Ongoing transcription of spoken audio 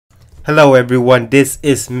Hello everyone, this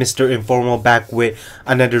is Mr. Informal back with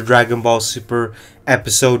another Dragon Ball Super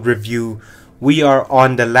episode review. We are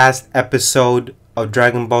on the last episode of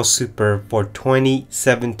Dragon Ball Super for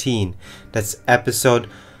 2017. That's episode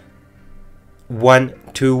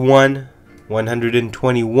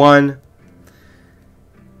 121.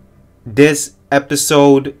 This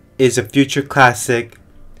episode is a future classic.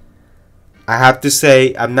 I have to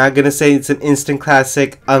say, I'm not gonna say it's an instant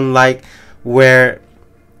classic, unlike where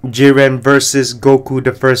Jiren versus Goku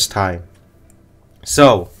the first time.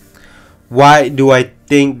 So, why do I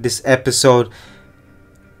think this episode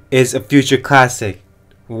is a future classic?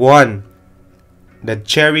 One, the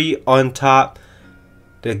cherry on top,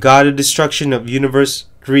 the God of Destruction of Universe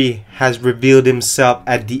 3 has revealed himself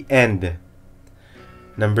at the end.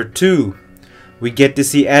 Number two, we get to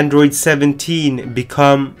see Android 17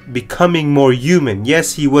 becoming more human.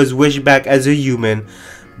 Yes, he was wished back as a human,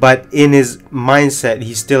 but in his mindset,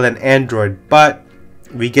 he's still an android. But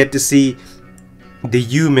we get to see the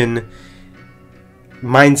human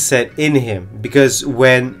mindset in him. Because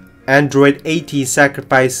when Android 18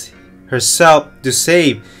 sacrificed herself to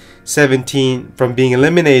save 17 from being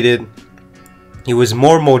eliminated, he was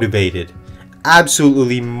more motivated.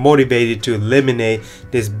 Absolutely motivated to eliminate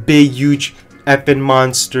this big, huge effing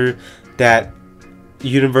monster that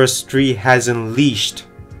Universe 3 has unleashed.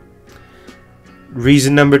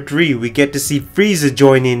 Reason number three, we get to see Frieza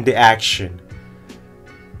join in the action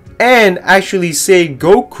and actually save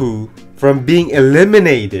Goku from being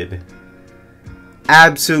eliminated.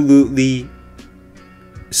 Absolutely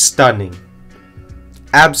stunning.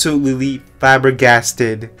 Absolutely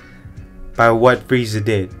flabbergasted by what Frieza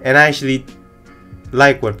did. And I actually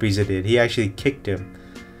like what Frieza did. He actually kicked him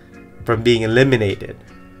from being eliminated.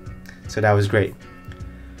 So that was great.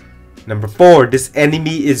 Number four, this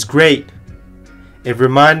enemy is great. It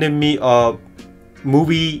reminded me of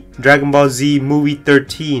Dragon Ball Z movie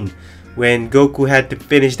 13, when Goku had to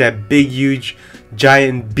finish that big, huge,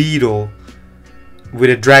 giant beetle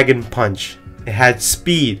with a dragon punch. It had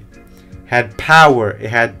speed, had power,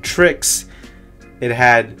 it had tricks, it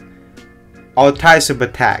had all types of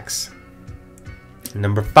attacks.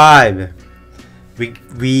 Number five,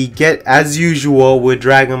 we get, as usual with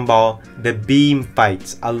Dragon Ball, the beam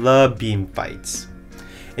fights. I love beam fights.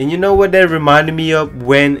 And you know what that reminded me of?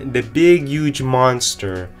 When the big huge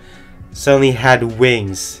monster suddenly had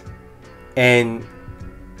wings and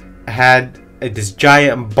had this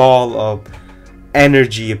giant ball of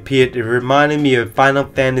energy appeared. It reminded me of Final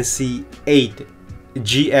Fantasy VIII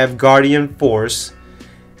GF Guardian Force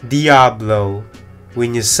Diablo.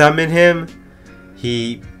 When you summon him,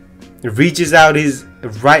 he reaches out his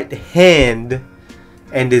right hand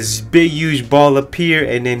and this big huge ball appears,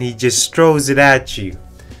 and then he just throws it at you.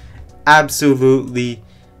 Absolutely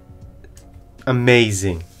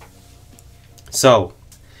amazing. So,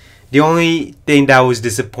 the only thing that was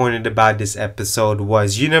disappointed about this episode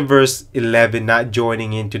was Universe 11 not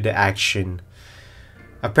joining into the action.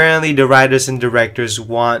 Apparently, the writers and directors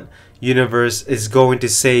want Universe is going to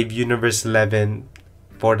save Universe 11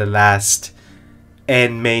 for the last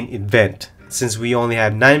and main event. Since we only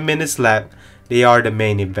have 9 minutes left, they are the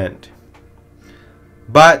main event.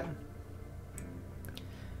 But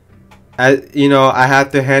I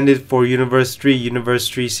have to hand it for Universe 3. Universe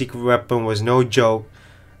 3 Secret Weapon was no joke.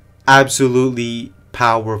 Absolutely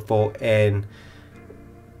powerful, and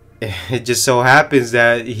it just so happens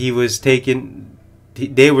that they were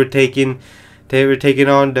taking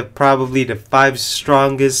on probably the 5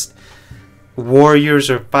 strongest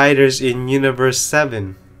warriors or fighters in Universe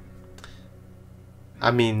 7.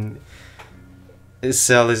 I mean,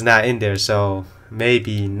 Cell is not in there, so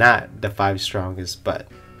maybe not the 5 strongest, but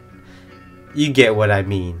you get what I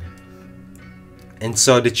mean. And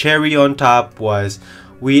so the cherry on top was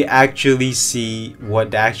we actually see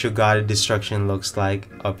what the actual God of Destruction looks like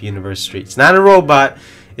of Universe 3. It's not a robot.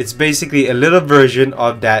 It's basically a little version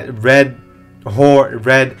of that red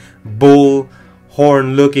bull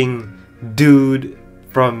horn looking dude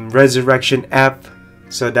from Resurrection F.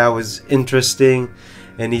 So that was interesting.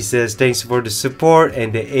 And he says thanks for the support,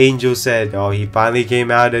 and the angel said, oh, he finally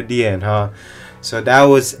came out at the end, huh? So that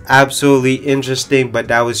was absolutely interesting, but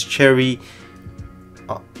that was cherry,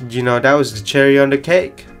 that was the cherry on the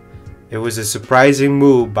cake. It was a surprising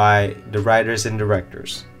move by the writers and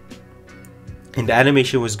directors. And the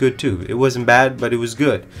animation was good too. It wasn't bad, but it was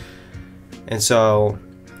good. And so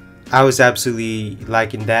I was absolutely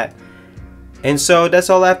liking that. And so that's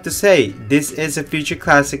all I have to say. This is a future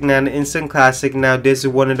classic, not an instant classic. Now this is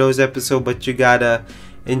one of those episodes, but you gotta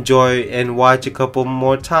enjoy and watch a couple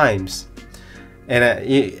more times. And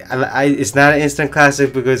it's not an instant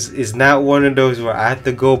classic because it's not one of those where I have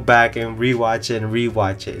to go back and rewatch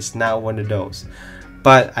it. It's not one of those.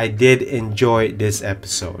 But I did enjoy this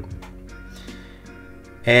episode.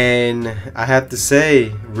 And I have to say,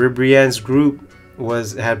 Ribrianne's group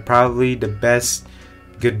had probably the best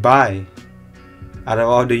goodbye out of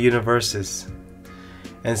all the universes.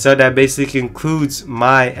 And so that basically concludes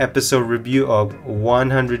my episode review of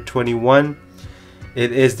 121.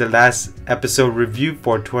 It is the last episode review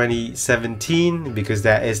for 2017 because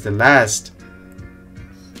that is the last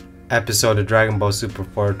episode of Dragon Ball Super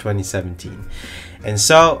for 2017. And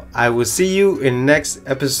so I will see you in the next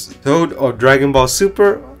episode of Dragon Ball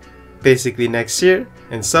Super, basically next year.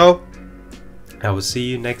 And so I will see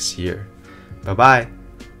you next year. Bye bye.